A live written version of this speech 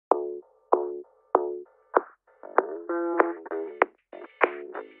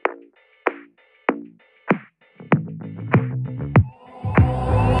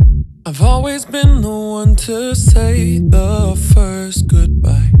always been the one to say the first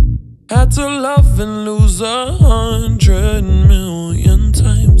goodbye. Had to love and lose 100,000,000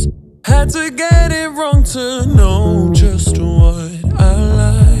 times. Had to get it wrong to know just what I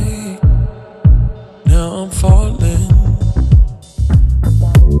like. Now I'm falling.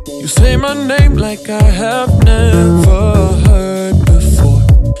 You say my name like I have never heard before.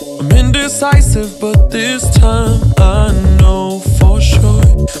 I'm indecisive, but this time I know for sure.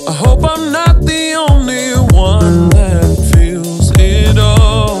 I hope I'm not the only one that feels it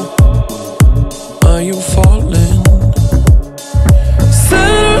all. Are you falling?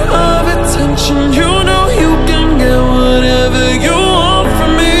 Center of attention, you know you can get whatever you want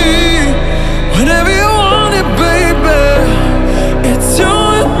from me. Whenever you want it, baby. It's you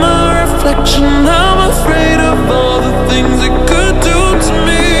and my reflection. I'm afraid of all the things it could do to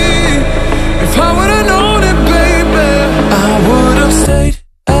me. If I would've known it, baby, I would've stayed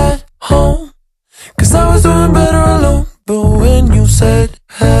at home, 'cause I was doing better alone. But when you said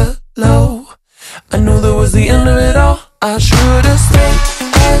hello, I knew that was the end of it all. I should've stayed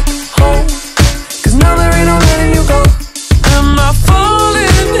at home, 'cause now there ain't no letting you go. Am I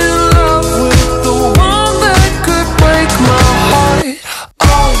falling in love with the one that could break my heart?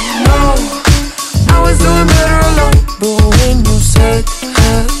 Oh no, I was doing better alone. But when you said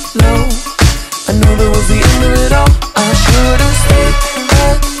hello, I knew that was the end of it all. I should've stayed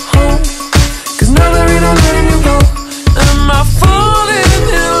at home, 'cause now there ain't no letting you go. Am I falling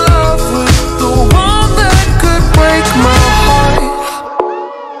in love with the one that could break my heart?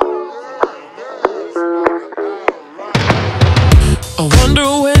 I wonder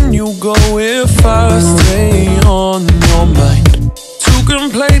when you go if I stay on your mind. Two can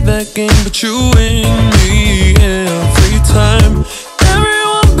play that game, but you win me every time.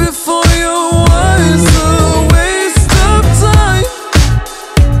 Everyone before you was a waste of time.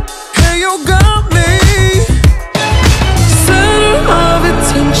 Hey, you got me. Center of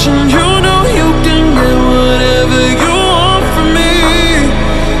attention, you know you can get whatever you want from me.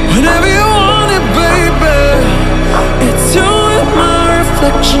 Whenever you want it, baby. It's you and my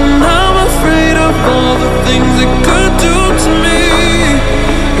reflection. I'm afraid of all the things it could do to me.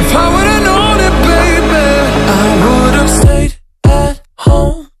 If I would've known it, baby, I would've stayed at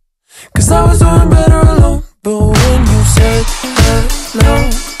home, 'cause I was doing better alone. But when you said hello,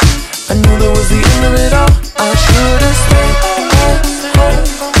 I knew that was the end of it all. I should've stayed at home,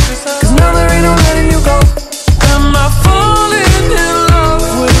 'cause now there ain't no letting you go. Am I falling in love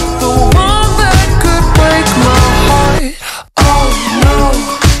with the one that could break my heart? Oh no,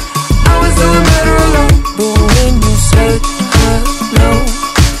 I was doing better alone. But when you said hello,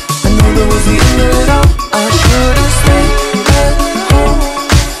 I knew that was the end of it all. I should've stayed at home,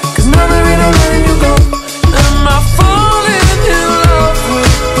 'cause now there ain't no letting you go. Am I falling in love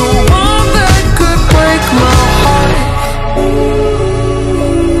with the one that could break my heart?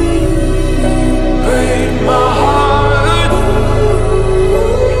 Break my heart.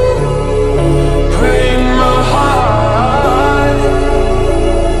 Break my heart.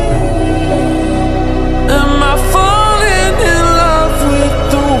 Am I falling in love with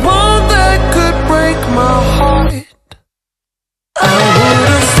the one that could break my heart? I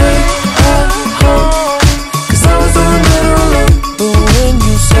would've stayed at home, 'cause I was doing better alone. But when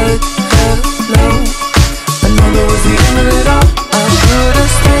you said hello, I knew that was the end of it all. I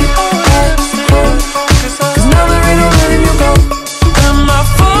should've stayed at home, 'cause now there ain't no letting you go. Am I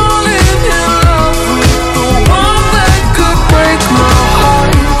falling in love with the one that could break my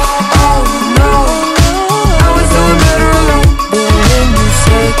heart? Oh no, I was doing better alone. But when you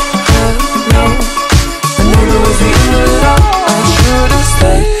said hello, I knew that was the end of it all. I should've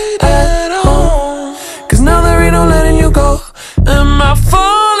stayed at home, 'cause now there ain't no letting you go. Am I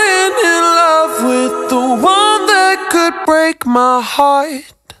falling in love with the one that could break my heart?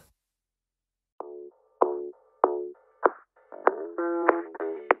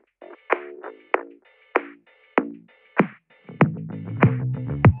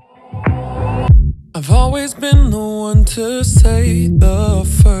 I've always been the one to say the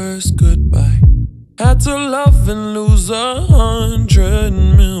first goodbye. Had to love and lose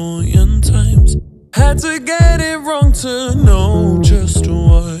 100,000,000 times. Had to get it wrong to know just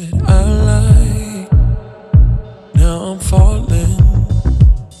what I like. Now I'm falling.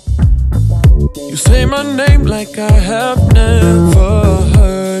 You say my name like I have never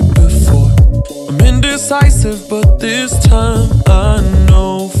heard before. I'm indecisive, but this time I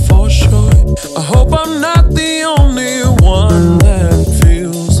know for sure. I hope I'm not the only one that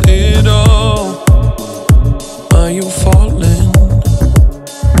feels it all. Are you falling?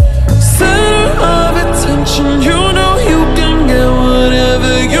 Center of attention, you know you can get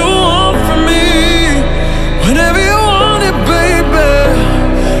whatever you want from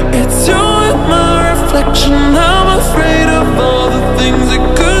reflection. I'm afraid of all the things it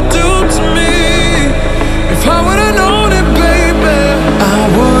could do to me. If I would've known it, baby, I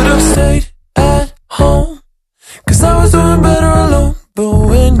would've stayed at home, 'cause I was doing better alone. But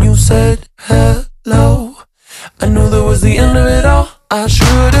when you said hello, I knew that was the end of it all. I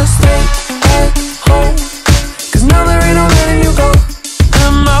should've stayed at home, 'cause now there ain't no letting you go.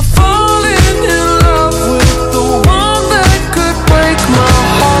 Am I falling in love with the one that could break my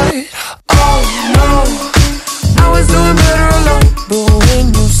heart? Oh no, I was doing better alone. But when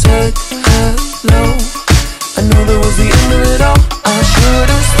you said hello, I knew that was the end of it all. I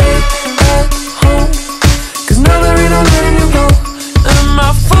should've stayed at home, 'cause now there ain't no letting you go. Am I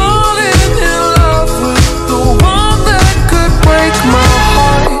falling in love with the one that could break my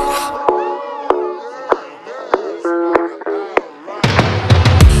heart?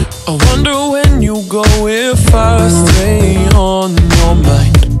 I wonder when you go if I stay on your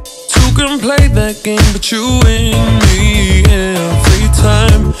mind. Two can play that game, but you win me every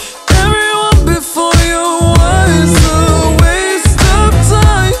time. Everyone before you was a waste of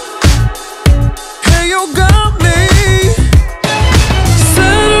time. Hey, you got me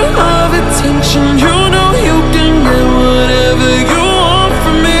center of attention. You know you can get whatever you want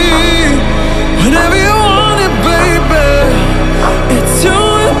from me, whenever you want it, baby. It's you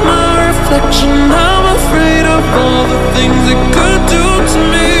and my reflection. I'm afraid of all the things it could do to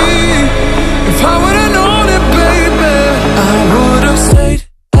me. If I would've known it, baby, I would've stayed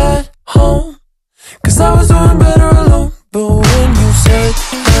at home, 'cause I was doing better alone. But when you said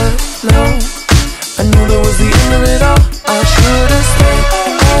hello, I knew that was the end of it all. I should've stayed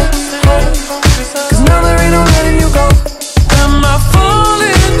at home, 'cause now there ain't no letting you go. Am I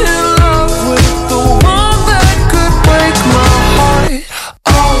falling in love with the one that could break my heart?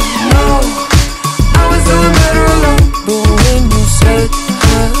 Oh no, I was doing better alone. But when you said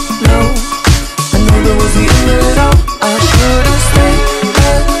hello, I knew that was the end of it all. I should've stayed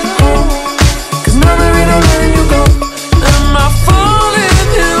at home, 'cause now there ain't no letting you go. Am I falling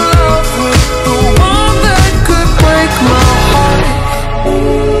in love with the one that could break my heart?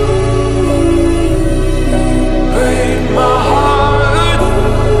 Break my heart.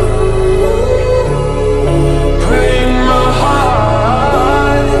 Break my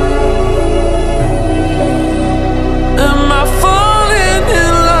heart. Am I falling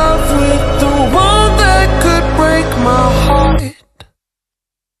in love with the one that could break my heart?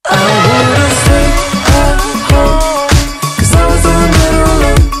 I would've stayed at home, 'cause I was doing better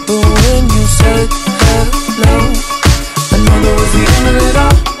alone. But when you said hello, I knew that was the end of it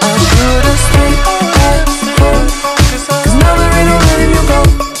all. I should've stayed at home, 'cause now there ain't no letting you go.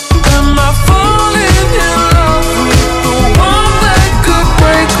 Am I falling in love with the one that could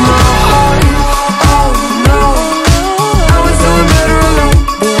break my heart? Oh no, I was doing better alone.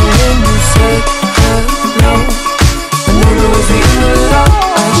 But when you said hello, I knew that was the end of it all.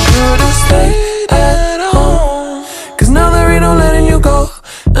 I should've stayed at home, 'cause now there ain't no letting you go.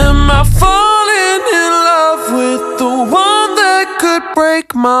 Am I falling in love with the one that could break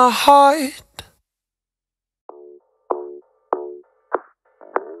my heart?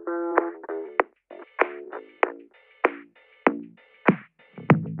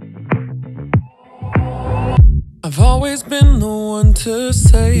 I've always been the one to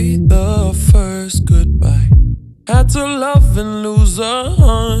say the first goodbye. Had to love and lose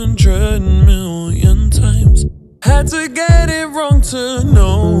 100,000,000 times. Had to get it wrong to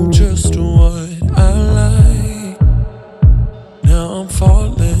know just what I like. Now I'm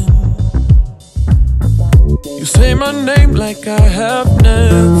falling. You say my name like I have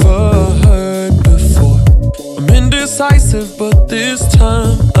never heard before. I'm indecisive, but this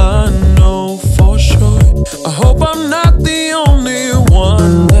time I know for sure. I hope I'm not the only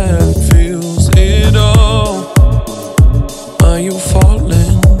one that feels it all. Are you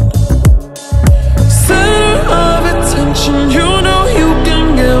falling? Center of attention. You know you can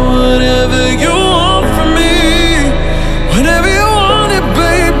get whatever you want from me, whenever you want it,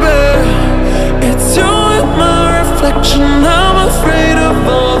 baby. It's you and my reflection. I'm afraid of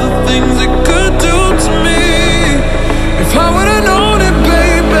all the things it could do to me. If I would've known it,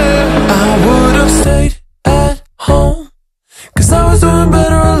 baby, I would've stayed at home, 'cause I was doing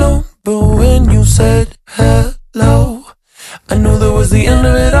better alone. But when you said hello, I knew that was the end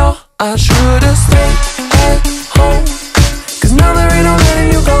of it all. I should've stayed at home, 'cause now there ain't no letting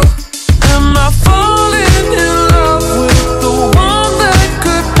you go. Am I falling in love with the one that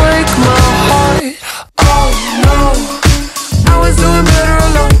could break my heart? Oh no, I was doing better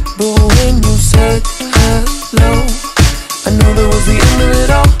alone. But when you said hello, I knew that was the end of it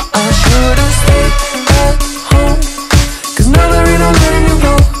all. I should've stayed at home, 'cause now there ain't no letting you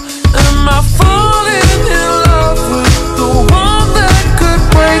go. Am I falling in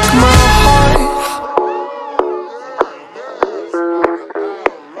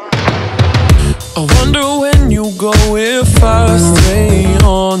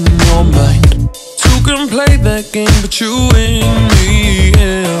that game, but you win me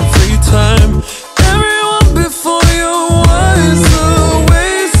every time. Everyone before you was a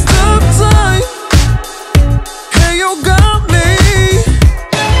waste of time. Hey, you got me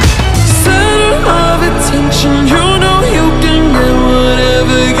center of attention. You know you can get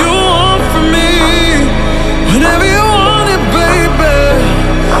whatever you want from me, whenever you want it, baby.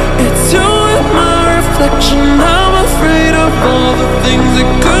 It's you and my reflection. I'm afraid of all the things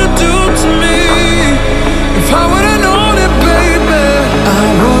it could do to me. If I would've known it, baby, I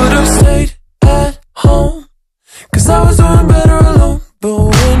would've stayed at home, 'cause I was doing better alone. But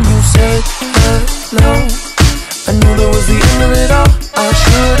when you said hello, I knew that was the end of it all. I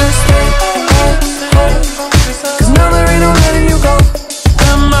should've stayed at home, 'cause now there ain't no letting you go.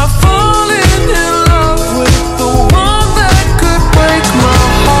 Am I falling in love with the one that could break my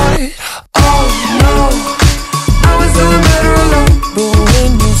heart? Oh no, I was doing better alone. But when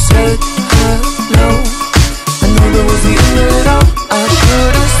you said hello, I knew that was the end of it all. I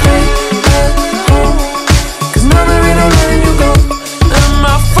should've stayed at home, 'cause now there ain't no letting you go. Am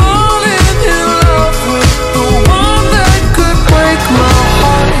I falling in love with the one that could break my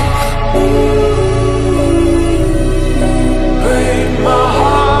heart? Break my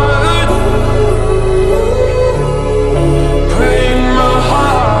heart. Break my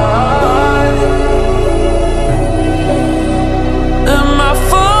heart. Am I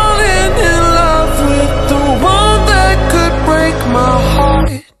falling in love with the one that could break my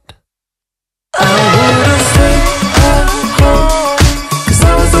heart? I would've stayed at home, 'cause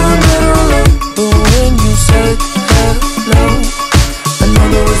I was doing better alone. But when you said hello, I knew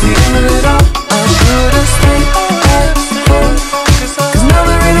that was the end of it all. I should've stayed at home, 'cause now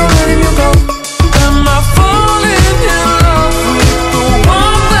there ain't no letting you go. Am I falling in love with the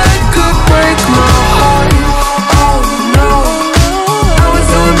one that could break my heart? Oh no, I was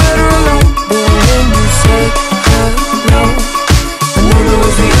doing better alone. But when you said hello, I knew that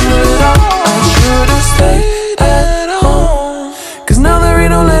was the end of it all. I should've stayed at home, 'cause now there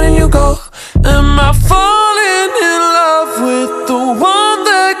ain't no letting you go. Am I falling in love with the one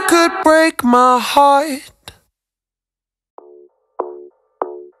that could break my heart?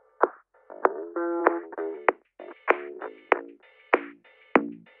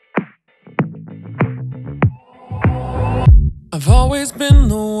 I've always been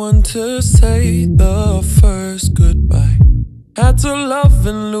the one to say the first goodbye. Had to love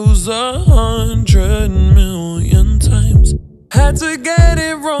and lose 100,000,000 times. Had to get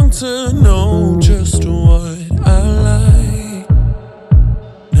it wrong to know just what I like.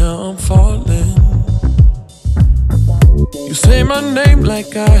 Now I'm falling. You say my name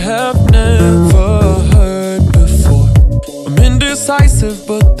like I have never heard before. I'm indecisive,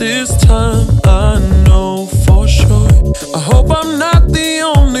 but this time I know for sure. I hope I'm not the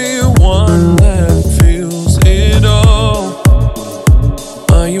only one that feels it all.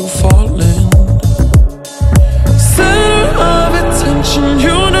 Are you falling? Center of attention.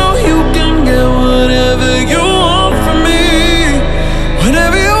 You know you can get whatever you want from me,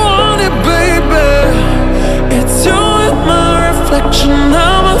 whenever you want it, baby. It's you and my reflection.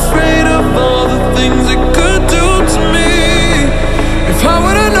 I'm afraid of all the things it could do to me. If I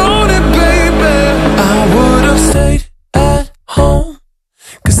would've known it, baby, I would've stayed at home,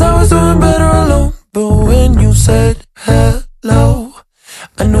 'cause I was doing better alone. But when you said hello,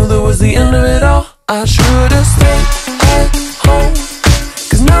 I knew that was the end of it all. I should've stayed at home,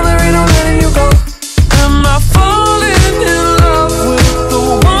 'cause now there ain't no letting you go. Am I falling in love with the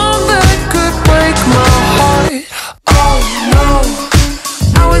one that could break my heart? Oh no,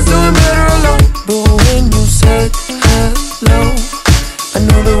 I was doing better alone. But when you said hello, I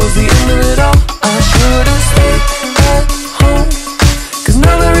knew that was the end of it all. I should've stayed at home, 'cause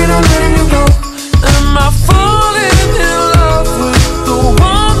now there ain't no letting you go. Am I falling in love with the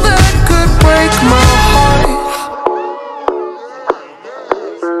one that could break my heart?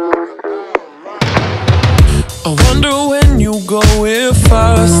 I wonder when you go if I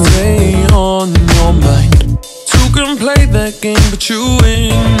stay on your mind. Two can play that game, but you win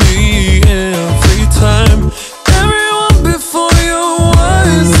me every time. Everyone before you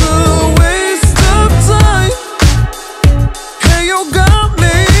was a waste of time. Hey, you got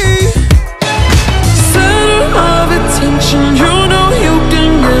me center of attention. You know you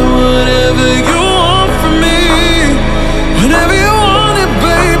can get whatever you want from me, whenever you want it,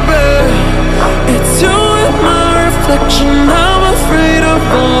 baby. It's you and my reflection. I'm afraid of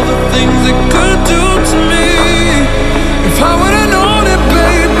all the things it could do to me. If I would've known it,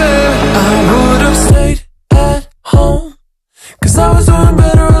 baby, I would've stayed at home, 'cause I was doing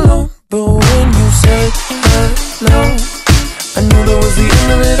better alone. But when you said hello, I knew that was the end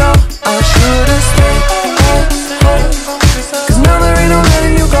of it all. I should've stayed at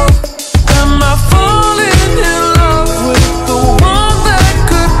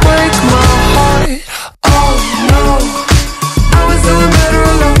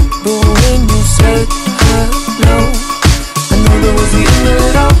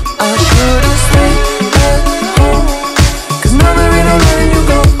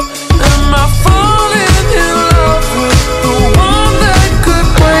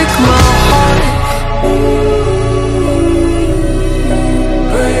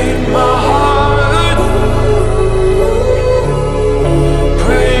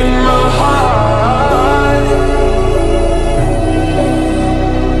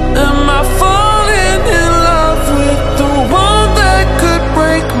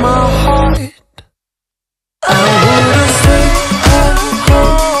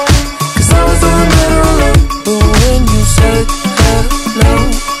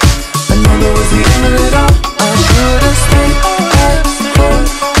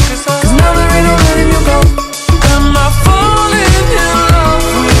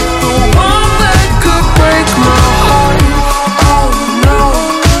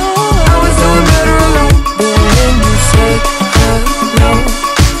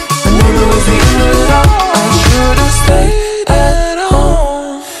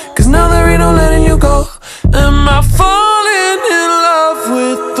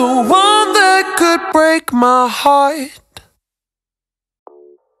break my heart.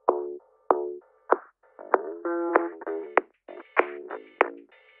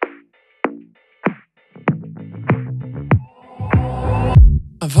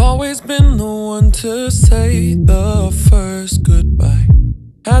 I've always been the one to say the first goodbye.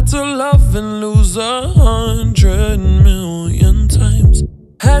 Had to love and lose 100,000,000 times.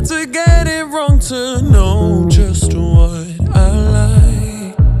 Had to get it wrong to know just what I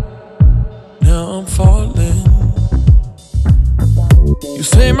like. Now I'm falling. You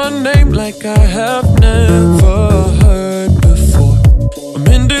say my name like I have never heard before. I'm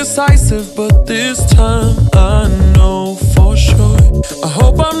indecisive, but this time I know for sure. I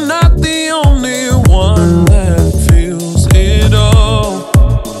hope I'm not the only one that feels it all.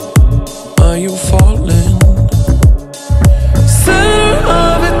 Are you falling? Center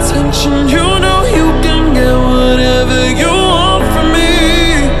of attention, you know you can get whatever you want from me.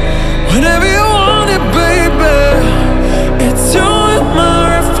 Whenever you want it, baby. It's you and my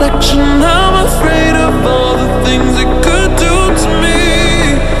reflection. I'm afraid of all the things it could do to me.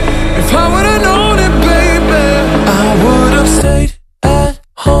 If I would've known it, baby, I would've stayed at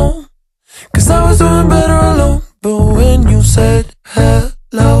home, 'cause I was doing better alone. But when you said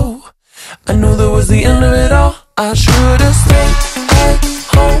hello, I knew that was the end of it all. I should've stayed at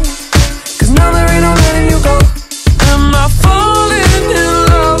home, 'cause now there ain't no letting you go. Am I falling in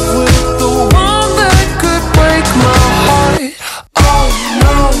love with the one that could break my heart? Oh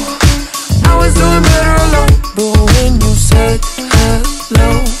no, I was doing better alone. But when you said hello,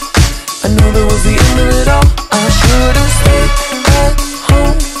 I knew that was the end of it all. I should've stayed at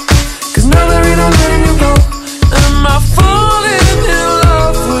home, 'cause now there ain't no letting you go. Am I falling in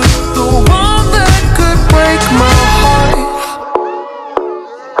love with the one that could break my heart?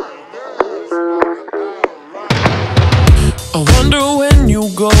 I wonder when you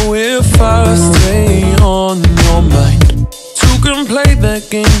go if I stay on your mind. Two can play that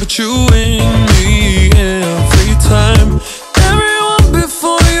game, but you and me every time. Everyone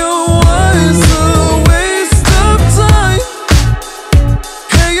before you was a waste of time.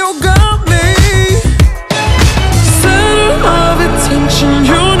 Hey, you got me. Center of attention,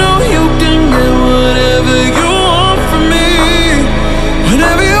 you know you can get whatever you want from me.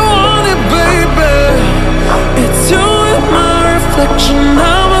 Whenever you want it, baby. It's you and my reflection.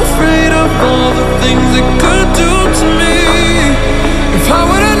 I'm afraid of all the things it could do to me. If I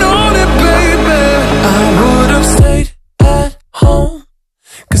would've known it, baby, I would've stayed at home,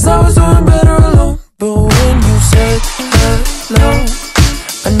 'cause I was doing better alone. But when you said hello,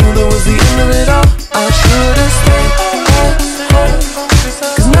 I knew that was the end of it all. I should've stayed at home,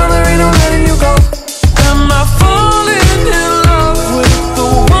 'cause now there ain't no letting you go. Am I falling in love with the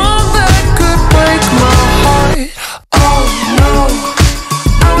one that could break my heart? Oh no,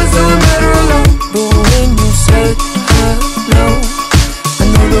 I was doing better alone. But when you said hello, I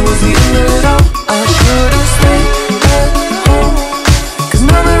knew that was the end of it all. I should've stayed at home, 'cause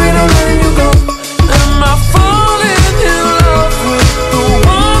now there ain't no letting you go. Am I falling in love with the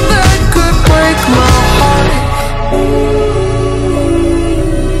one that could break my heart?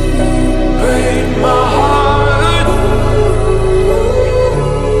 Break my heart.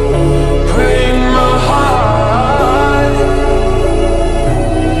 Break my heart.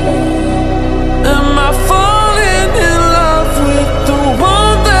 Am I falling in love with the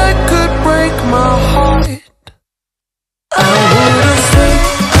one that could break my heart? I would've stayed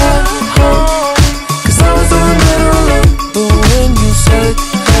at home, 'cause I was doing better alone. But when you said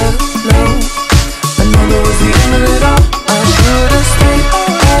hello, I knew that was the end of it all. I should've stayed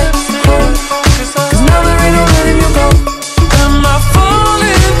at home, 'cause now there ain't no letting you go. Am I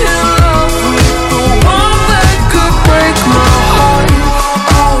falling in love with the one that could break my heart?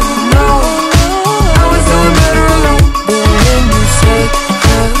 Oh no, I was doing better alone. But when you said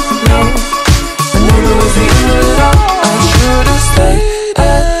hello, I knew that was the end of it all. I should've stayed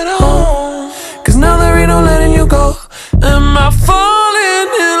at home, 'cause now there ain't no letting you go. Am I falling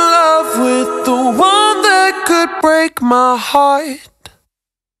in love with the one that could break my heart?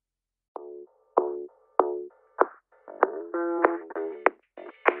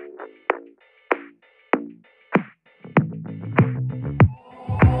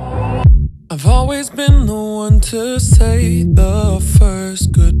 I've always been the one to say the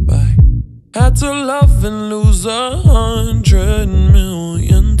first goodbye. Had to love and lose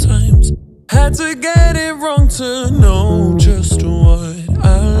 100,000,000 times. Had to get it wrong to know just what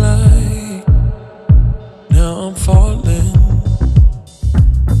I like. Now I'm falling.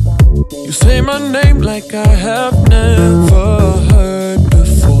 You say my name like I have never heard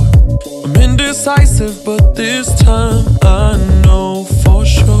before. I'm indecisive, but this time I know for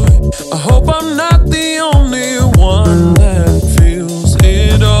sure. I hope I'm not the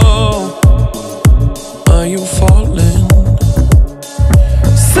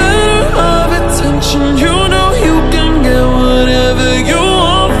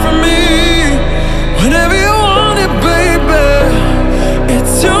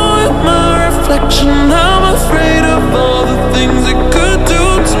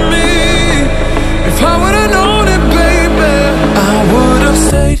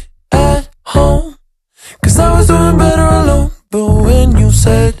when you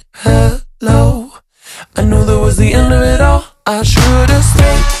said hello, I knew that was the end of it all. I should've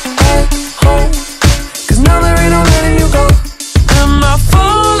stayed at home, 'cause now there ain't no letting you go. Am I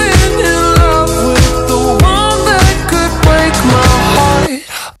falling in love with the one that could break my heart?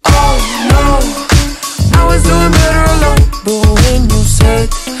 Oh no, I was doing better alone. But when you said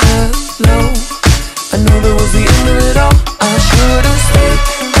hello, I knew that was the end of it all. I should've stayed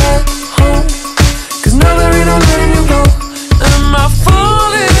at home, 'cause now there ain't no letting you go. Am I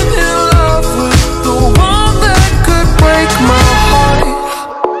falling in love with the one that could break my heart?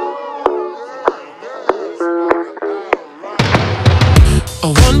 I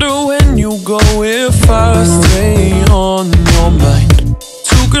wonder when you go if I stay on your mind.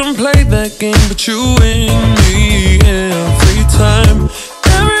 Two can play that game, but you win me every time.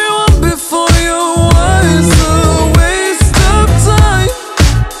 Everyone before you was a waste of time.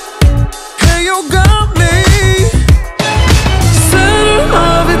 Hey, you got me center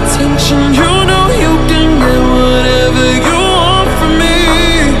of attention. You know you can get whatever you want from me,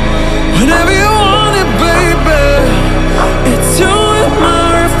 whenever you want it, baby. It's you and my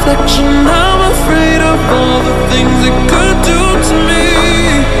reflection. I'm afraid of all the things it could do to me.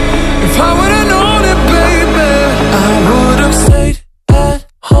 If I would've known it, baby, I would've stayed at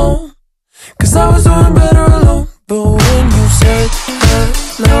home, 'cause I was doing better alone. But when you said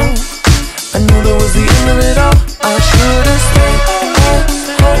hello, I knew that was the end of it all. I should've stayed at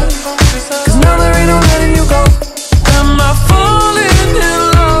home, 'cause now there ain't no letting you go. Am I falling in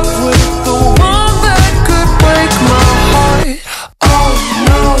love with the one that could break my heart? Oh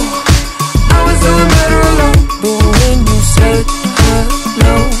no, I was doing better alone. But when you said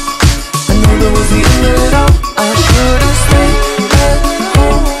hello, I knew that was the end of it all. I should've stayed at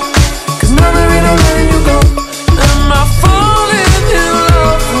home, 'cause now there ain't no letting you go. Am I falling in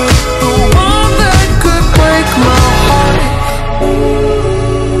love with the one that could break my heart?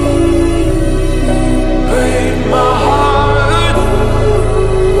 Break my heart.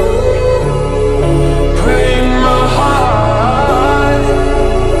 Break my heart.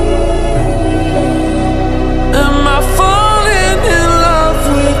 Am I falling in love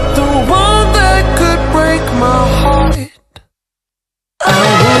with the one that could break my heart? I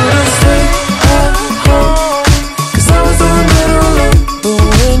would've stayed at home, 'cause I was doing better alone. But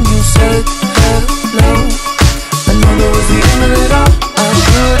when you said hello, I knew that was the end of it all. I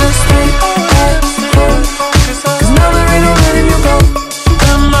should've stayed at home, 'cause now there ain't no letting you go.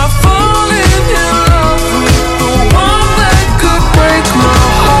 Am I falling in love with the one that could break my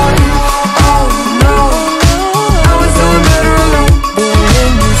heart? Oh no, I was doing better alone. But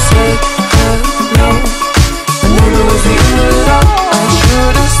when you said hello, I knew that was the end of it all. I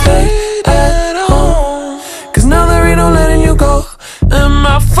should've stayed at home, 'cause now there ain't no letting you go. Am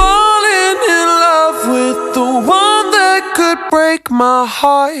I falling in love with the one that could break my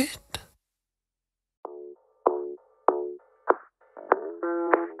heart?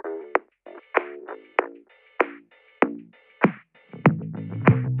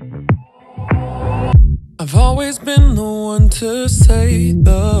 I've always been the one to say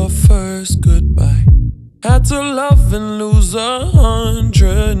the first goodbye. Had to love and lose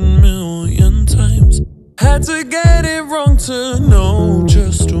 100 million times. Had to get it wrong to know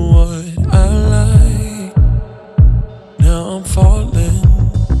just what I like. Now I'm falling.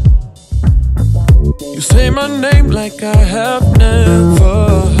 You say my name like I have never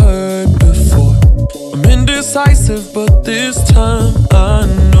heard before. I'm indecisive, but this time I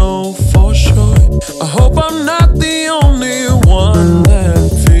know for sure. I hope I'm not the only one that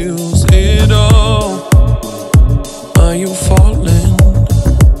feels it all. Are you falling?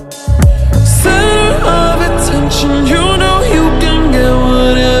 Center of attention. You know you can get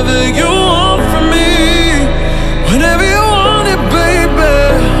whatever you want from me, whenever you want it, baby.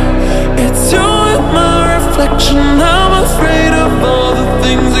 It's you and my reflection. I'm afraid of all the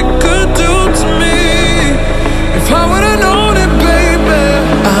things it could do to me. If I would've known it, baby,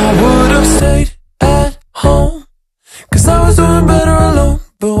 I would've stayed at home, 'cause I was doing better alone.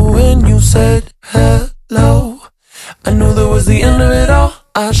 But when you said hello, I knew that was the end of it all.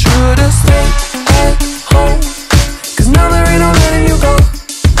 I should've stayed at home, 'cause now there ain't no letting you go.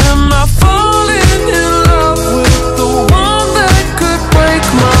 Am I falling in love with the one that could break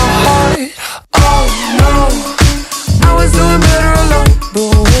my heart? Oh no, I was doing better alone.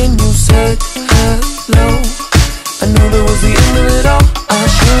 But when you said hello, I knew that was the end of it all. I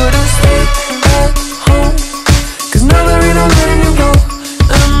should've stayed at home, 'cause now there ain't no letting you go.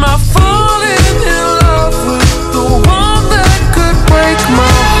 Am I falling in love with the one that could break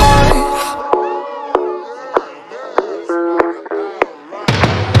my heart?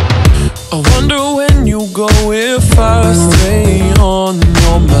 I wonder when when you go if I stay on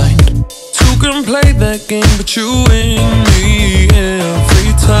your mind. Two can play that game, but you win me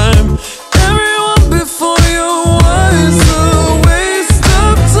every time. Everyone before you was a waste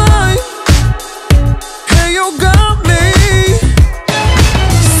of time. Hey, you got me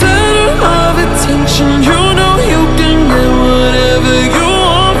center of attention. You know you can get whatever you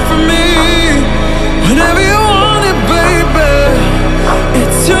want from me, whenever you want it, baby.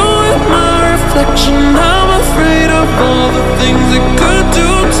 It's you and my reflection. I'm afraid of all the things it could do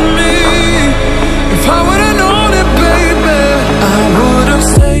to me. If I would've known it, baby, I would've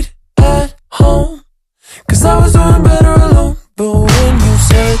stayed at home, 'cause I was doing better alone. But when you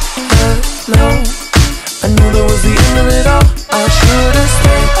said hello, I knew that was the end of it all. I should've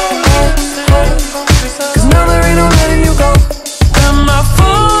stayed at home, 'cause now there ain't no letting you go. Am I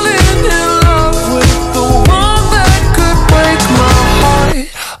falling in love with the one that could break my heart?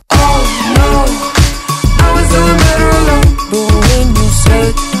 Oh no, I was doing better alone. But when you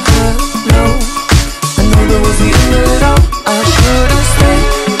said hello, I knew that was the end of it all. I should've stayed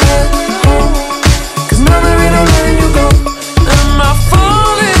at home, 'cause now there ain't no letting you go. Am I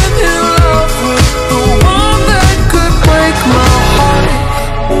falling in love with the one that could break my heart?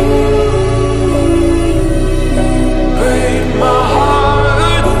 Break my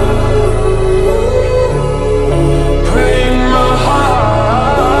heart. Break my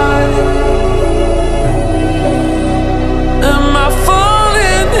heart. Am I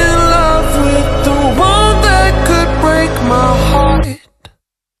falling in love with the one that could break my heart?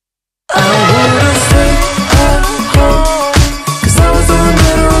 I would've stayed at home, 'cause I was doing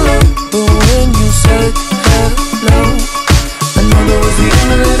better alone. But when you said hello, I knew that was the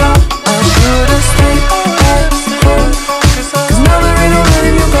end of it all. I should've stayed at home, 'cause now there ain't no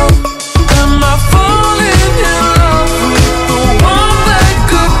letting you go. Am I falling in love with the one that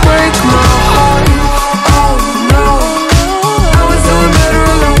could break my heart? Oh no, I was doing better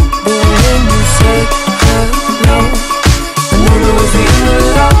alone. But when you said hello, I knew that was the end of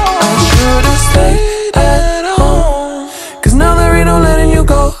it all. I should've stayed at home, 'cause now there ain't no letting you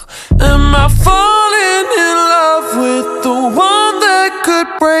go. Am I falling in love with the one that could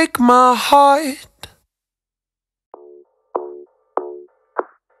break my heart?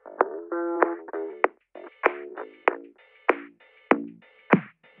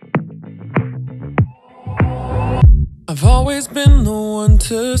 I've always been the one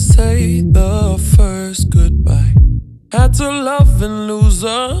to say the first goodbye. Had to love and lose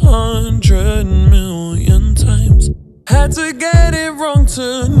 100,000,000 times. Had to get it wrong to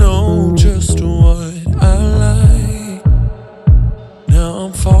know just what I like. Now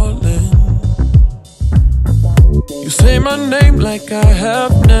I'm falling. You say my name like I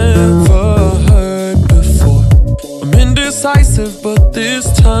have never heard before. I'm indecisive, but this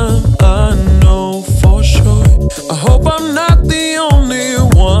time I know for sure. I hope I'm not the only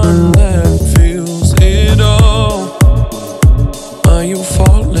one that feels it all. Are you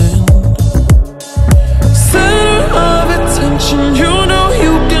falling? Center of attention. You know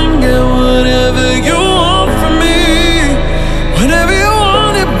you can get whatever you want from me, whenever you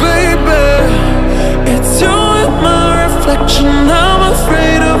want it, baby. It's you and my reflection. I'm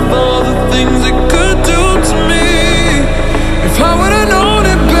afraid of all the things it could do to me. If I would've known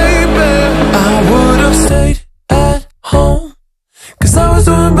it, baby, I would've stayed at home, 'cause I was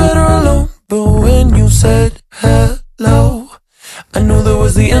doing better alone. But when you said hello, I knew that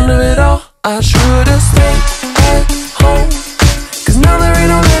was the end of it all. I should've stayed at home, 'cause now there ain't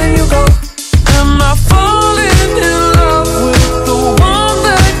no letting you go. Am I falling in love with the one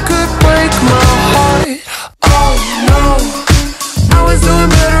that could break my heart? Oh no, I was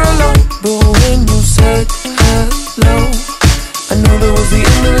doing better alone. But when you said hello, I knew that was the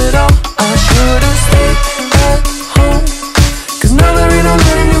end of it all. I should've stayed at home, 'cause now there ain't no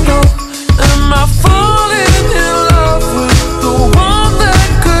letting you go. Am I falling in love with the one that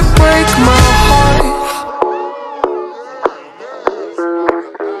could break my heart?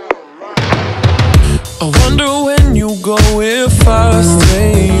 I wonder when you go if I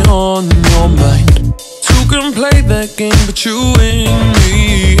stay on your mind. Two can play that game, but you win me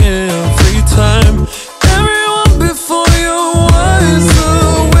every time. Everyone before you was a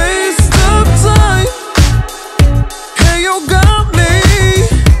waste of time. Hey, you got me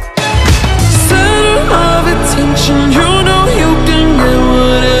center of attention. You know you can get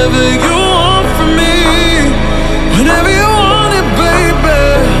whatever you want from me, whenever you want it, baby.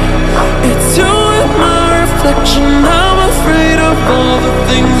 It's you and my reflection. I'm afraid of all the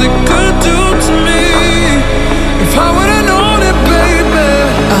things it could do to me. If I would've known it, baby,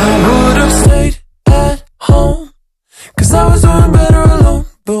 I would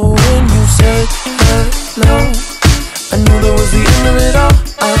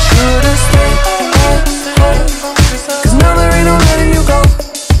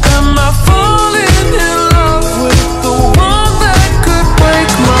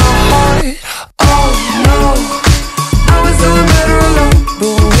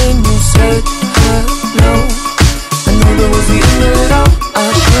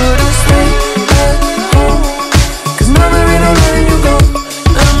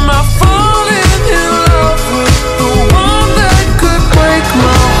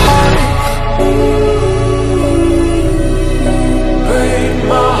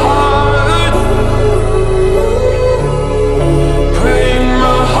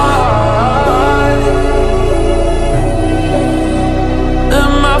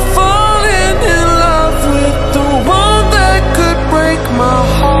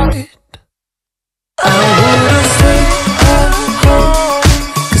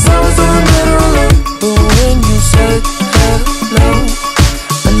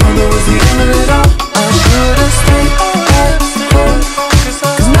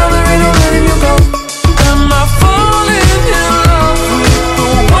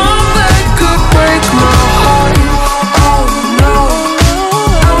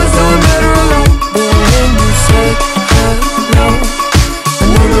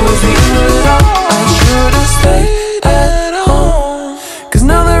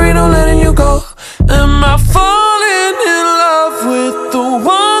you go? Am I falling in love with the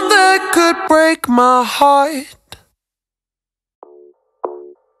one that could break my heart?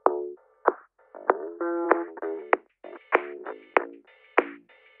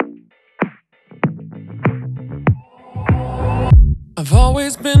 I've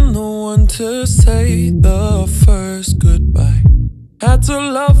always been the one to say the first goodbye. Had to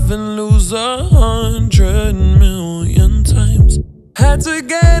love and lose 100,000,000 times. Had to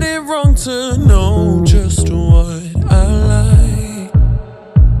get it wrong to know just what I like.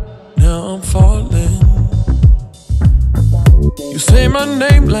 Now I'm falling. You say my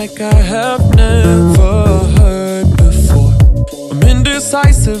name like I have never heard before. I'm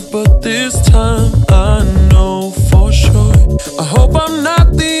indecisive, but this time I know for sure. I hope I'm not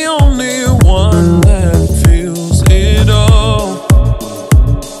the only one that feels it all.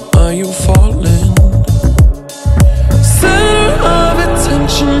 Are you falling? Center of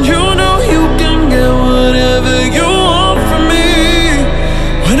attention, you know you can get whatever you want from me.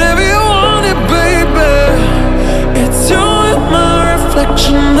 Whenever you want it, baby. It's you and my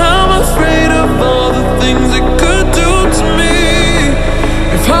reflection. I'm afraid of all the things it could do to me.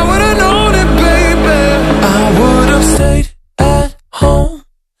 If I would've known it, baby, I would've stayed at home,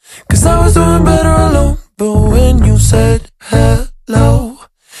 'cause I was doing better alone. But when you said hello,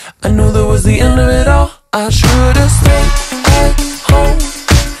 I knew that was the end of it all. I should've stayed at home,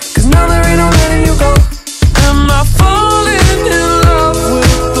 'cause now there ain't no letting you go. Am I falling in love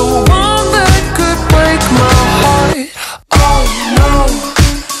with the one that could break my heart? Oh no,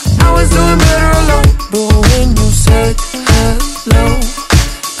 I was doing better alone. But when you said hello,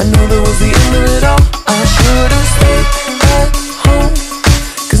 I knew that was the end of it all. I should've stayed at home,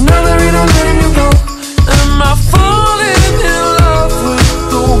 'cause now there ain't no letting you go. Am I falling in love with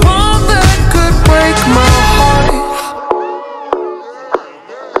the one that could break my heart?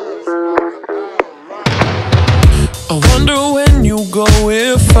 I wonder when you go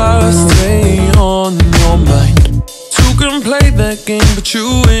if I stay on your mind. Two can play that game, but you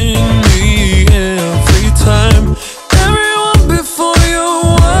win me every time. Everyone before you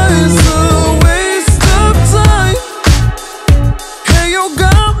was a waste of time. Hey, you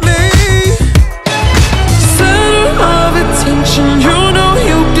got me. Center of attention, you know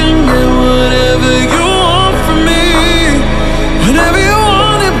you can get whatever you want from me. Whenever you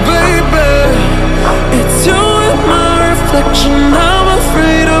want it, baby. It's you and my reflection. I'm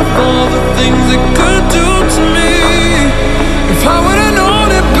afraid of all the things it could do to me. If I would've known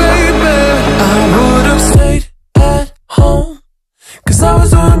it, baby, I would've stayed at home, 'cause I was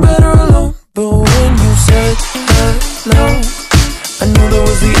doing better alone. But when you said hello, I knew that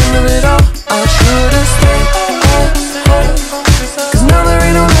was the end of it all. I should've stayed at home, 'cause now there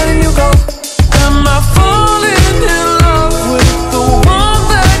ain't no letting you go. Am I falling in love with the one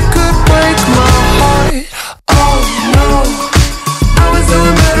that could break my heart? Oh no, I was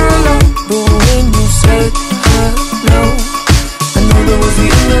doing better alone. But when you said hello, I knew that was the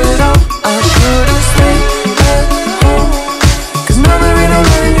end of it all. I should've stayed at home, 'cause now there ain't no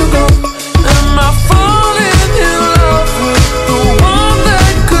letting you go. Am I falling in love with the one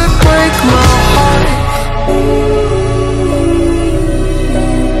that could break my heart?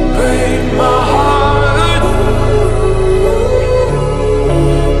 Break my heart.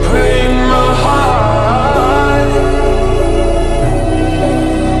 Break my heart.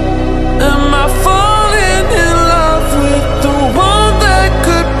 Am I falling in love with the one that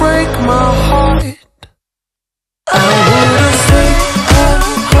could break my heart? I would've stayed at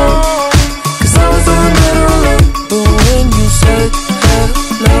home, 'cause I was doing better alone. But when you said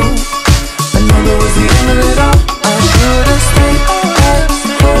hello, I knew that was the end of it all. I should've stayed at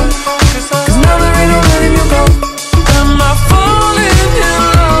home, 'cause now there ain't no letting you go. Am I falling in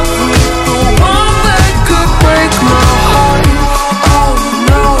love with the one that could break my heart? Oh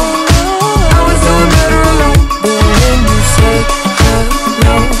no, I was doing better alone. But when you said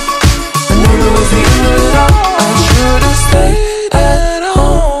hello, I knew that was the end of it all. I should've stayed at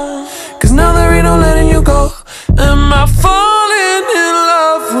home, 'cause now there ain't no letting you go. Am I falling in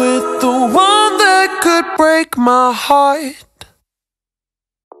love with the one that could break my heart?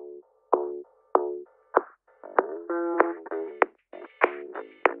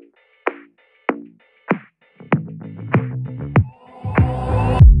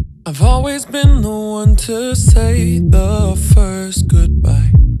 I've always been the one to say the first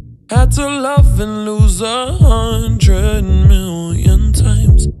goodbye. Had to love and lose 100,000,000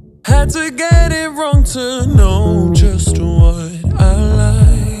 times. Had to get it wrong to know just what I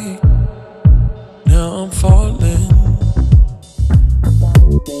like. Now I'm falling.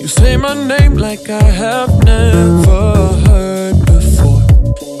 You say my name like I have never heard before.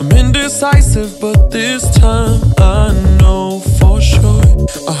 I'm in indecisive, but this time I know for sure.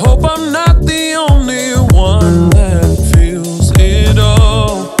 I hope I'm not the only one that feels it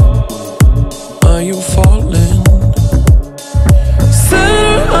all. Are you falling?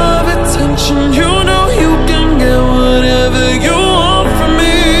 Center of attention, you know you can get whatever you want from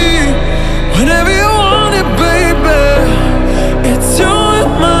me. Whenever you want it, baby. It's you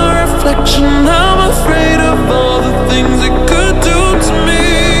and my reflection. I'm afraid of all the things it could do to me.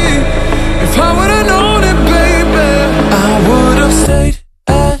 If I would've known it, baby, I would've stayed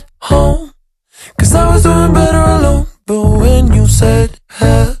at home, 'cause I was doing better alone. But when you said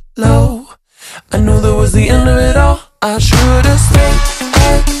hello, I knew that was the end of it all. I should've stayed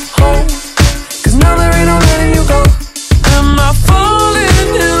at home, 'cause now there ain't no letting you go. Am I falling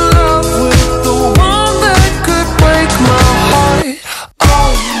in love with the one that could break my heart?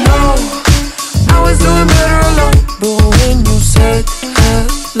 Oh no, I was doing better alone. But when you said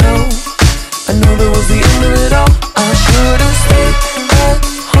hello, I knew that was the end of it all. I should've stayed at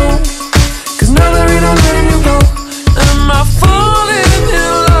home, 'cause now there ain't no letting you go. Am I falling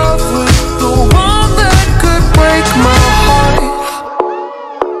in love with the one that could break my heart?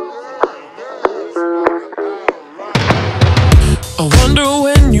 I wonder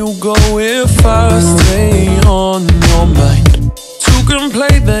when you go if I stay on your mind. Two can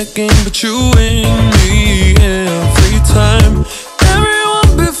play that game, but you win me every time.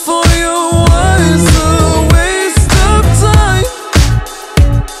 Everyone before you was a waste of time.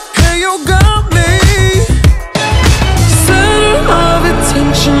 Hey, you got me. Center of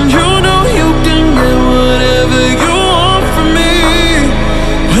attention, you know you can get whatever you want from me.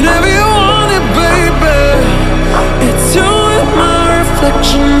 Whenever you want it, baby. It's you and my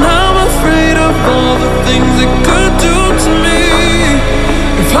reflection. I'm afraid of all the things it could do to me.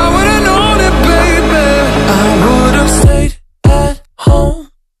 If I would've known it, baby, I would've stayed at home,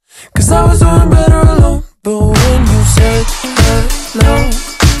 'cause I was doing better alone. But when you said hello,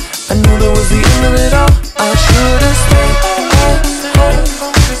 I knew that was the end of it all. I should've stayed at home,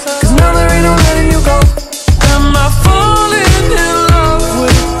 'cause now there ain't no letting you go. Am I falling in love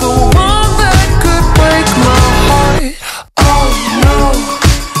with the one that could break my heart? Oh no,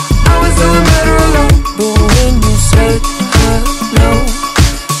 I was doing better alone. But when you said hello,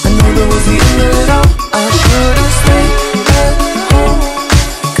 I knew that was the end of it all. I should've stayed at home,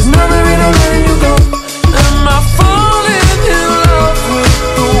 'cause now there ain't no letting you go. Am I falling in love with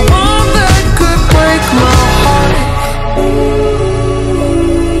the one that could break my heart?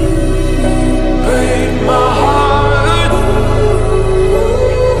 Break my heart.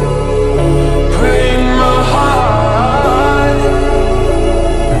 Break my heart.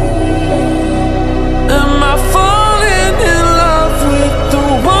 Am I falling in love with the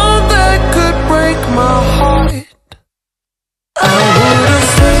one that could break my heart? I would've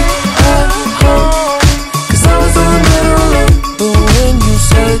stayed at home, 'cause I was doing better alone. But when you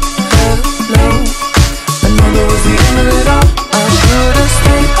said hello, I knew that was the end of it all. I should've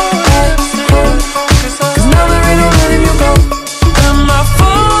stayed at home, 'cause now there ain't no letting you go. Am I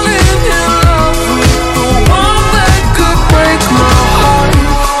falling in love with the one that could break my heart?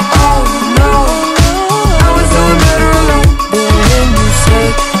 Oh no, I was doing better alone. But when you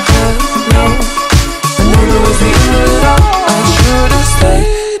said hello, I knew that was the end of it all. I should've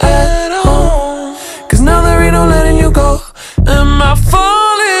stayed at home, 'cause now there ain't no letting you go. Am I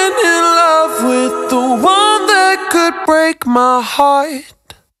falling in love with the one that could break my heart?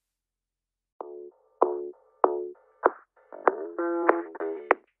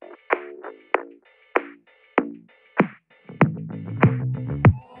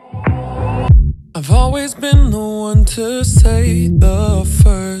 I've always been the one to say the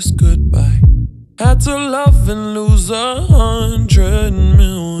first goodbye. Had to love and lose 100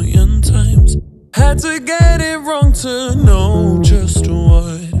 million times. Had to get it wrong to know just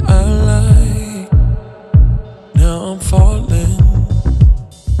what I like. Now I'm falling.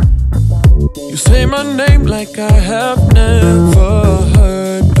 You say my name like I have never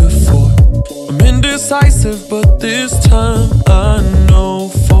heard before. I'm indecisive, but this time I know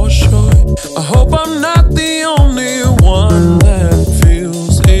for sure. I hope I'm not the only one that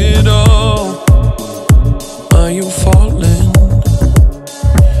feels it all. Are you falling?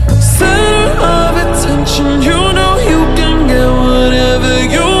 Center of attention, you know you can get whatever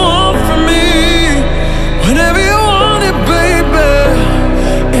you want from me. Whenever you want it, baby.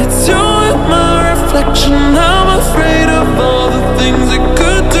 It's you and my reflection. I'm afraid of all the things it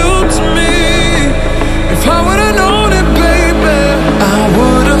could do to me. If I would've known it, baby, I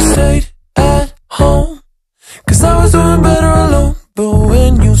would've stayed at home, 'cause I was doing better alone. But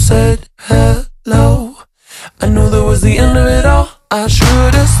when you said hello, I knew that was the end of it all. I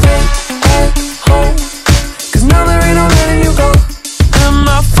should've stay at home, 'cause now there ain't no letting you go. Am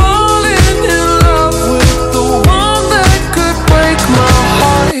I falling in love with the one that could break my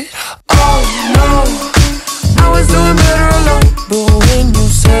heart? Oh no, I was doing better alone, but when you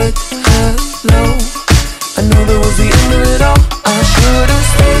said hello, I knew that was the end of it all. I should've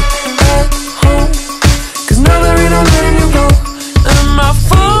stayed at home, 'cause now there ain't no letting you go. Am I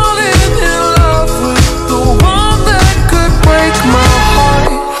falling in love with the one that could break my heart?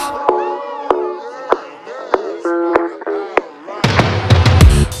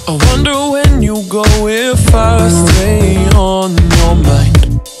 I wonder when you go if I stay on your mind.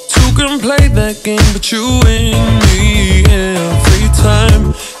 Two can play that game, but you win me every time.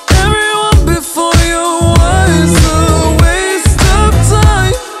 Everyone before you was a waste of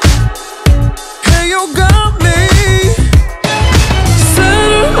time. Hey, you got me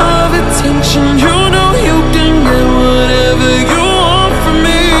center of attention. You know you can get whatever you want from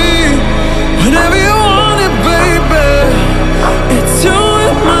me, whenever you want it, baby. It's you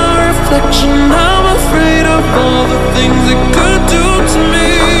and my reflection. I'm afraid of all the things it could do to me.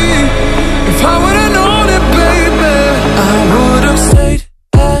 If I would've known it, baby, I would've stayed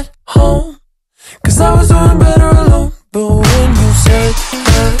at home, 'cause I was doing better alone. But when you said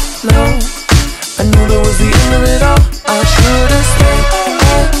hello, I knew that was the end of it all. I should've stayed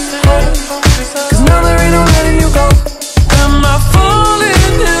at home, 'cause now there ain't no letting you go. Am I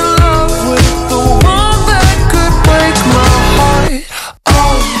falling in love with the one that could break my heart?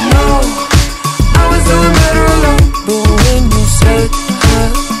 Oh no, I was doing better alone. But when you said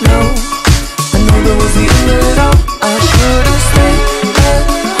hello, I knew that was the end of it all. I should've stayed at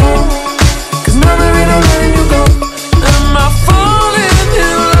home, 'cause now there ain't no letting you go. Am I falling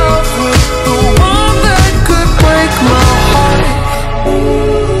in love with the one that could break my heart?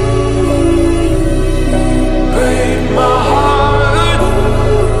 Break my heart.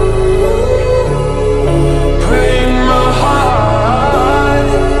 Break my heart.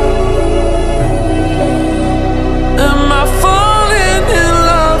 Am I falling in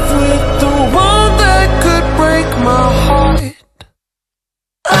love with the one that could break my heart?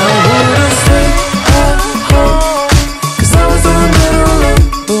 I would've stayed at home, 'cause I was doing better alone.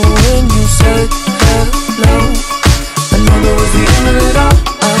 But when you said hello, I knew that was the end of it all.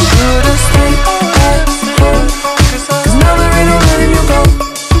 I should've stayed at home, 'cause now there ain't no letting you go.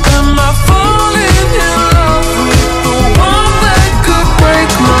 Am I falling in love with the one that could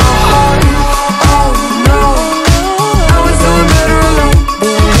break my heart? Oh no, I was doing better alone.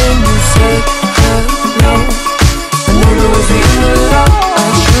 But when you said hello, I knew that was the end of it all. I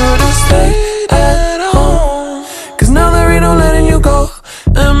should've stayed at home, 'cause now there ain't no letting you go.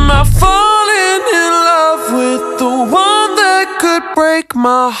 Am I falling in love with the one that could break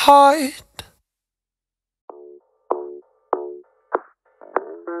my heart?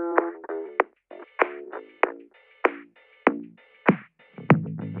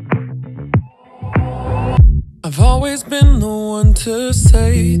 I've always been the one to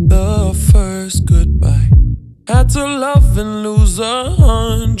say the first goodbye. Had to love and lose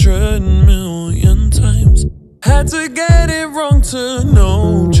 100,000,000 times. Had to get it wrong to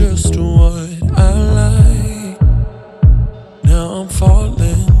know just what I like. Now I'm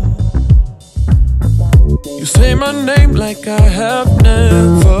falling. You say my name like I have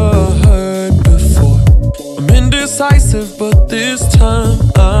never heard before. I'm indecisive, but this time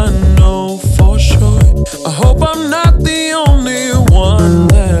I know for sure. I hope I'm not the only one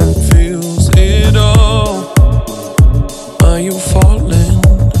that feels it all. Are you falling?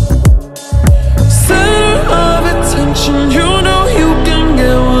 Center of attention. You know you can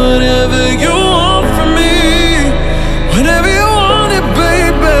get whatever you want from me, whenever you want it,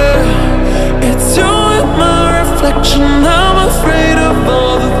 baby. It's you and my reflection. I'm afraid of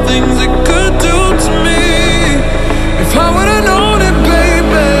all the things it could do to me. If I would've known it,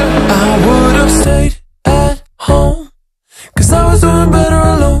 baby, I would've stayed at home, 'cause I was doing better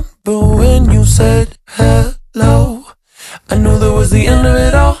alone. But when you said hello, I knew that was the end of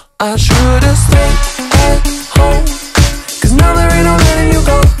it all. I should've stayed at home, 'cause now there ain't no letting you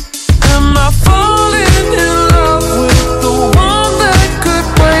go. Am I falling in love with the one that could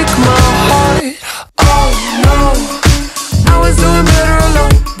break my heart? Oh no, I was doing better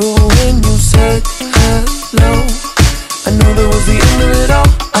alone. But when you said hello, I knew that was the end of it all.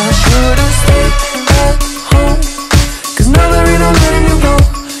 I should've stayed at home, 'cause now there ain't no letting you go.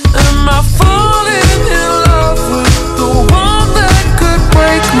 Am I falling in love with the one that could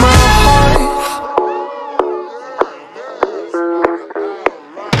break my heart?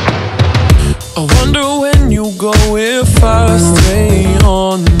 I wonder when you go if I stay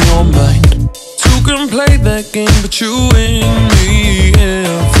on your mind. Two can play that game, but you win me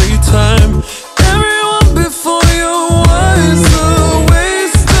every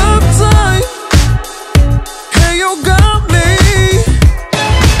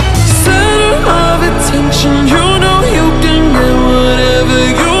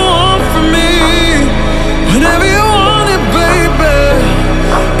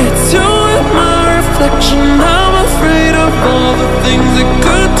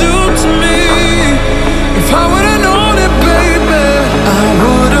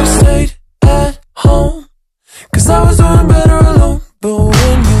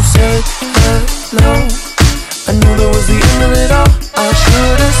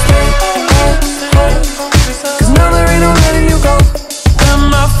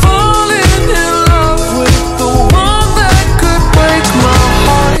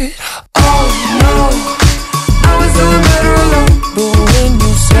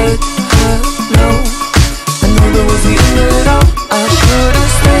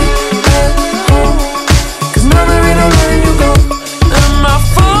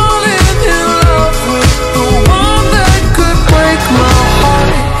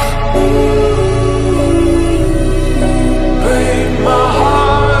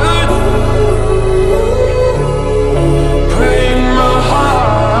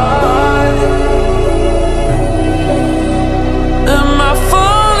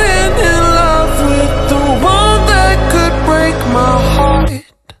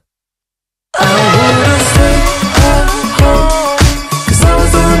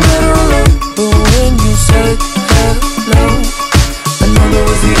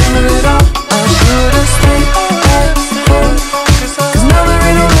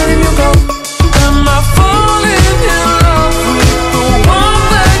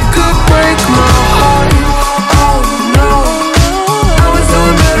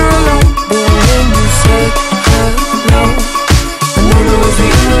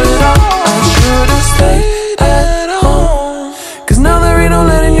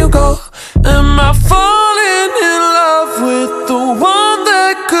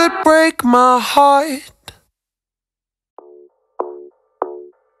my heart.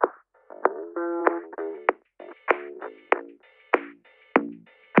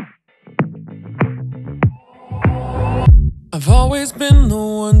 I've always been the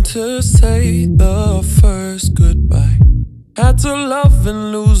one to say the first goodbye. Had to love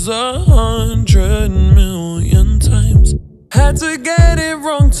and lose 100,000,000 times. Had to get it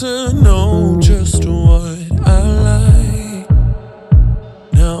wrong to know just what I like.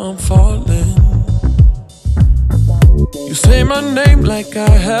 Now I'm falling. You say my name like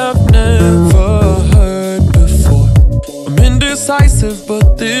I have never heard before. I'm indecisive, but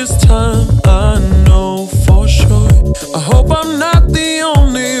this time I know for sure. I hope I'm not the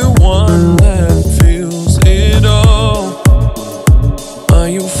only one that feels it all. Are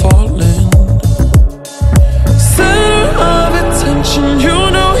you falling? Center of attention, you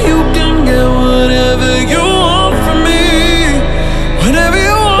know you can get whatever you want from me. Whenever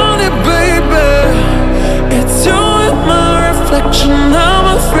you want it, baby. It's you and my reflection. I'm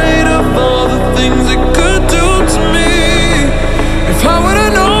afraid of all the things it could do to me. If I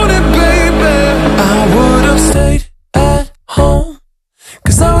would've known it, baby, I would've stayed at home,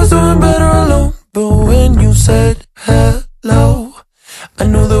 'cause I was doing better alone. But when you said hello, I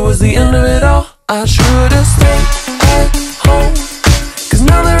knew that was the end of it all. I should've stayed at home, 'cause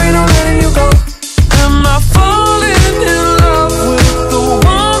now there ain't no letting you go. Am I falling in love with the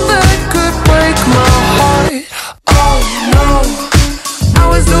one that could break my heart? Oh no, I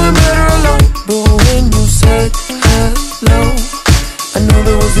was doing better alone. But when you said hello, I knew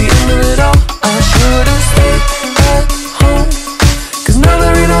that was the end of it all. I should've stayed at home, 'cause now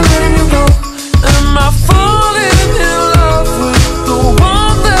there ain't no letting you go. Am I falling in love with the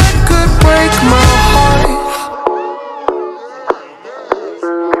one that could break my heart?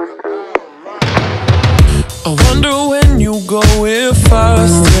 I wonder when you go if I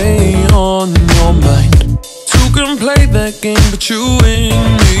stay on your mind. Two can play that game, but you win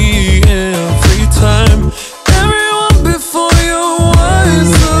me every time. Everyone before you was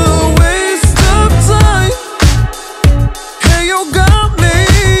a waste of time. Hey, you got me.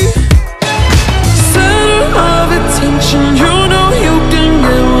 Center of attention, you know you can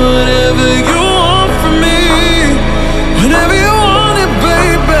get whatever you want from me. Whenever you want it,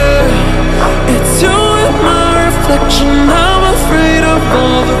 baby. It's you and my reflection. I'm afraid of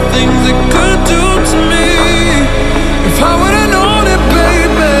all the things it could do to me. If I would've known it,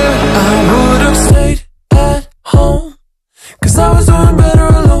 baby, I would've stayed at home, 'cause I was doing better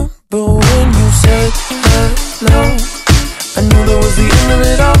alone. But when you said hello, I knew that was the end of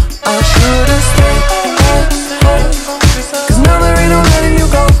it all. I should've stayed at home, 'cause now there ain't no letting you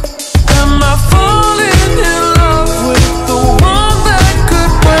go. Am I falling in love with the one that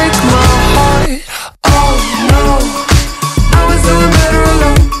could break my heart? Oh no, I was doing better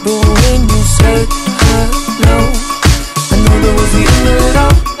alone. But when you said hello, I knew that was the end of it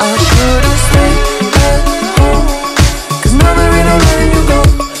all. I should've stayed at home, 'cause now there ain't no letting you go.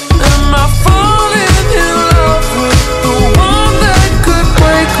 Am I falling in love with the one that could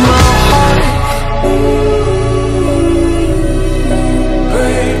break my heart?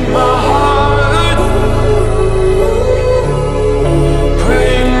 Break my heart.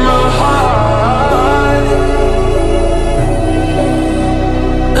 Break my heart.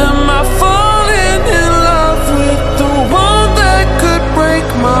 Am I falling in love with the one that could break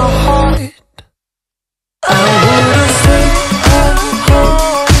my heart? I would've stayed at home,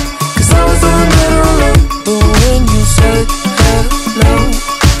 'cause I was doing better alone. But when you said hello,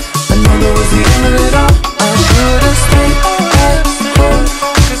 I knew that was the end of it all. I should've stayed at home,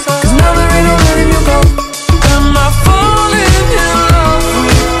 'cause now there ain't no letting you go. Am I falling in love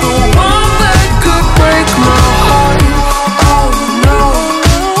with the one that could break my heart? Oh no,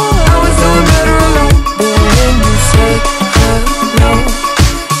 I was doing better alone. But when you said hello,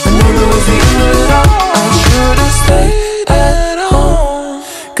 I knew that was the end of it all. I should've stayed at home,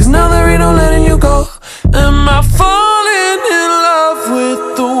 'cause now there ain't no letting you go. Am I falling in love with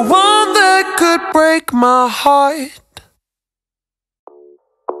the one that could break my heart?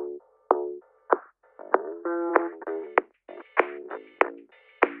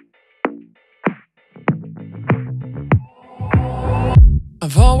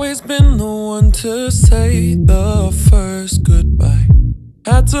 I've always been the one to say the first goodbye.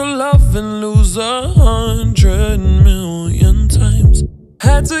 Had to love and lose 100,000,000 times.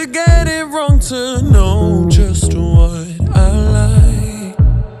 Had to get it wrong to know just what I like.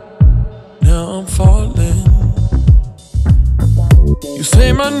 Now I'm falling. You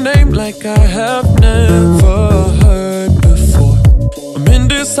say my name like I have never heard before. I'm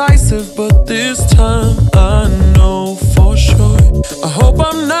indecisive, but this time I know for sure. I hope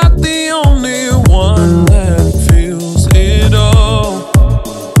I'm not the only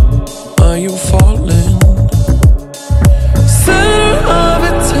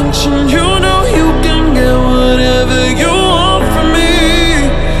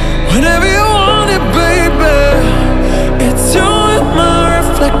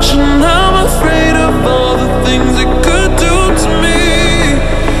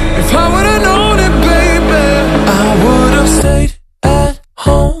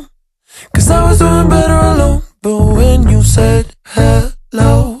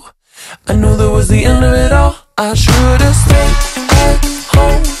I knew that was the end of it all. I should've stayed at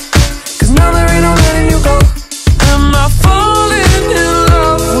home, 'cause now there ain't no letting you go. Am I falling in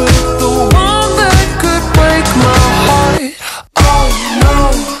love with the one that could break my heart? Oh no,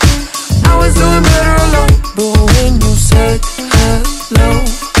 I was doing better alone. But when you said hello,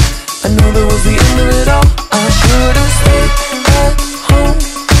 I knew that was the end of it all. I should've stayed at home,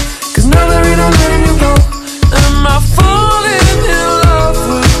 'cause now there ain't no letting you go. Am I falling in love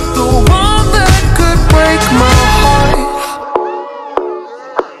with the one that could break my heart?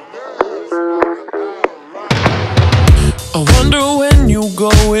 I wonder when you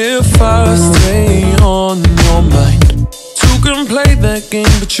go if I stay on your mind. Two can play that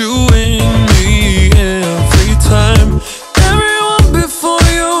game, but you and me every time. Everyone before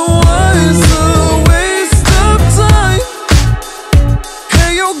you was a waste of time.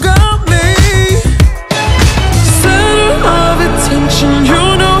 Hey, you got me center of attention. You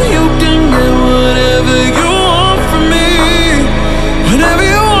know you can get whatever you want from me, whenever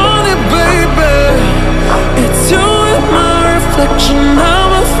you want it, baby. It's you and my reflection.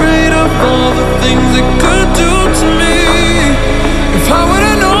 I'm afraid of all the things it could do to me. If I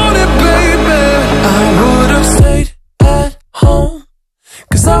would've known it, baby, I would've stayed at home,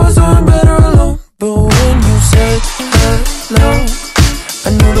 'cause I was doing better alone. But when you said hello, I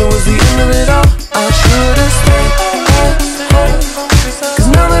knew that was the end of it all. I should've stayed at home, 'cause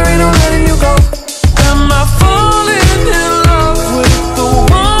now there ain't no letting you go. Am I falling in love with the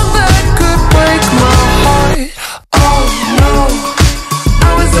one that could break my heart? Oh no,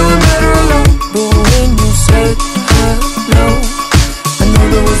 I was doing better alone. But when you said hello, I knew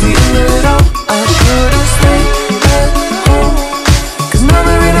that was the end of it all. I should've stayed at home, 'cause now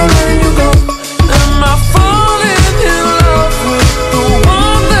there ain't no letting you go. Am I falling in love with the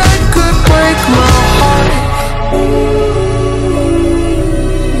one that could break my heart?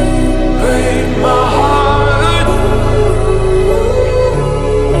 Break my heart.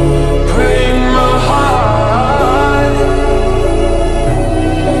 Break my heart.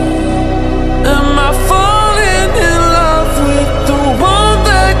 Am I falling in love with the one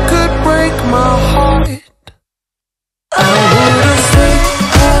that could break my heart? I would've stayed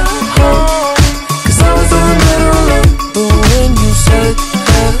at home, 'cause I was doing better alone. But when you said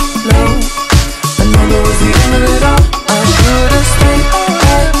hello, I knew that was the end of it all. I should've stayed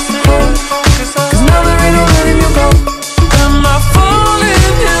at home, 'cause now there ain't no letting you go. Am I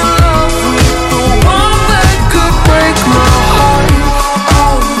falling in love with the one that could break my heart?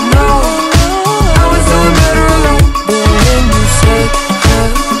 Oh no, I was doing better alone. But when you said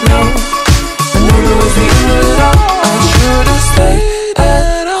hello, I knew that was the end of it all. I should've stayed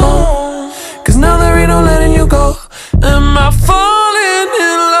at home, 'cause now there ain't no letting you go. Am I falling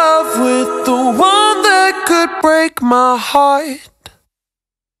in love with the one that could break my heart?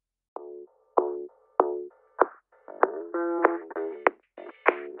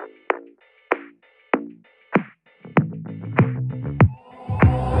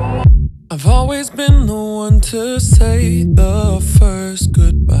 I've always been the one to say the first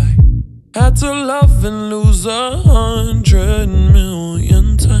goodbye. Had to love and lose 100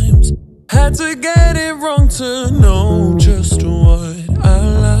 million times. Had to get it wrong to know just what I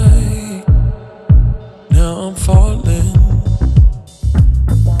like. Now I'm falling.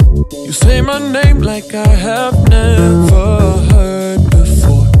 You say my name like I have never heard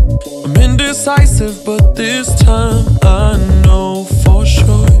before. I'm indecisive, but this time I know for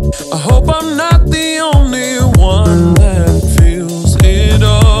sure. I hope I'm not the only one that feels it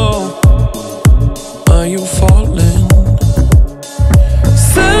all. Are you falling?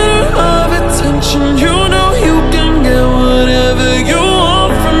 Center of attention. You know you can get whatever you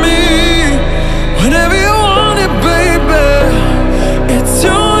want from me, whenever you want it, baby. It's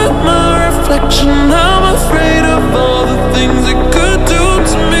you and my reflection. I'm afraid of all the things it could do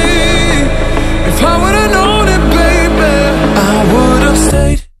to me. If I would've known it, baby, I would've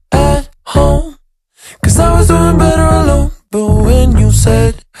stayed at home, 'cause I was doing better alone. But when you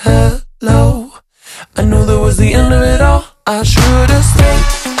said hello, I knew that was the end of it all. I should've stayed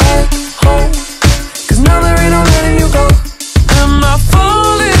at home, 'cause now there ain't no letting you go. Am I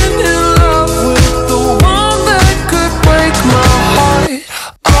falling in love with the one that could break my heart?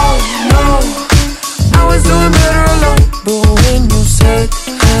 Oh no, I was doing better alone. But when you said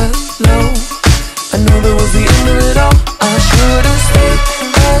hello, I knew that was the end of it all. I should've stayed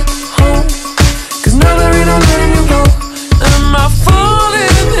at home, 'cause now there ain't no letting you go. Am I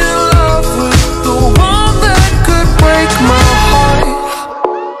falling in love with the one that could break my heart?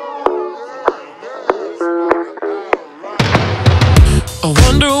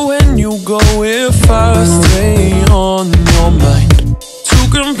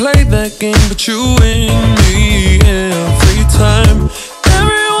 don't play that game, but you win me every time.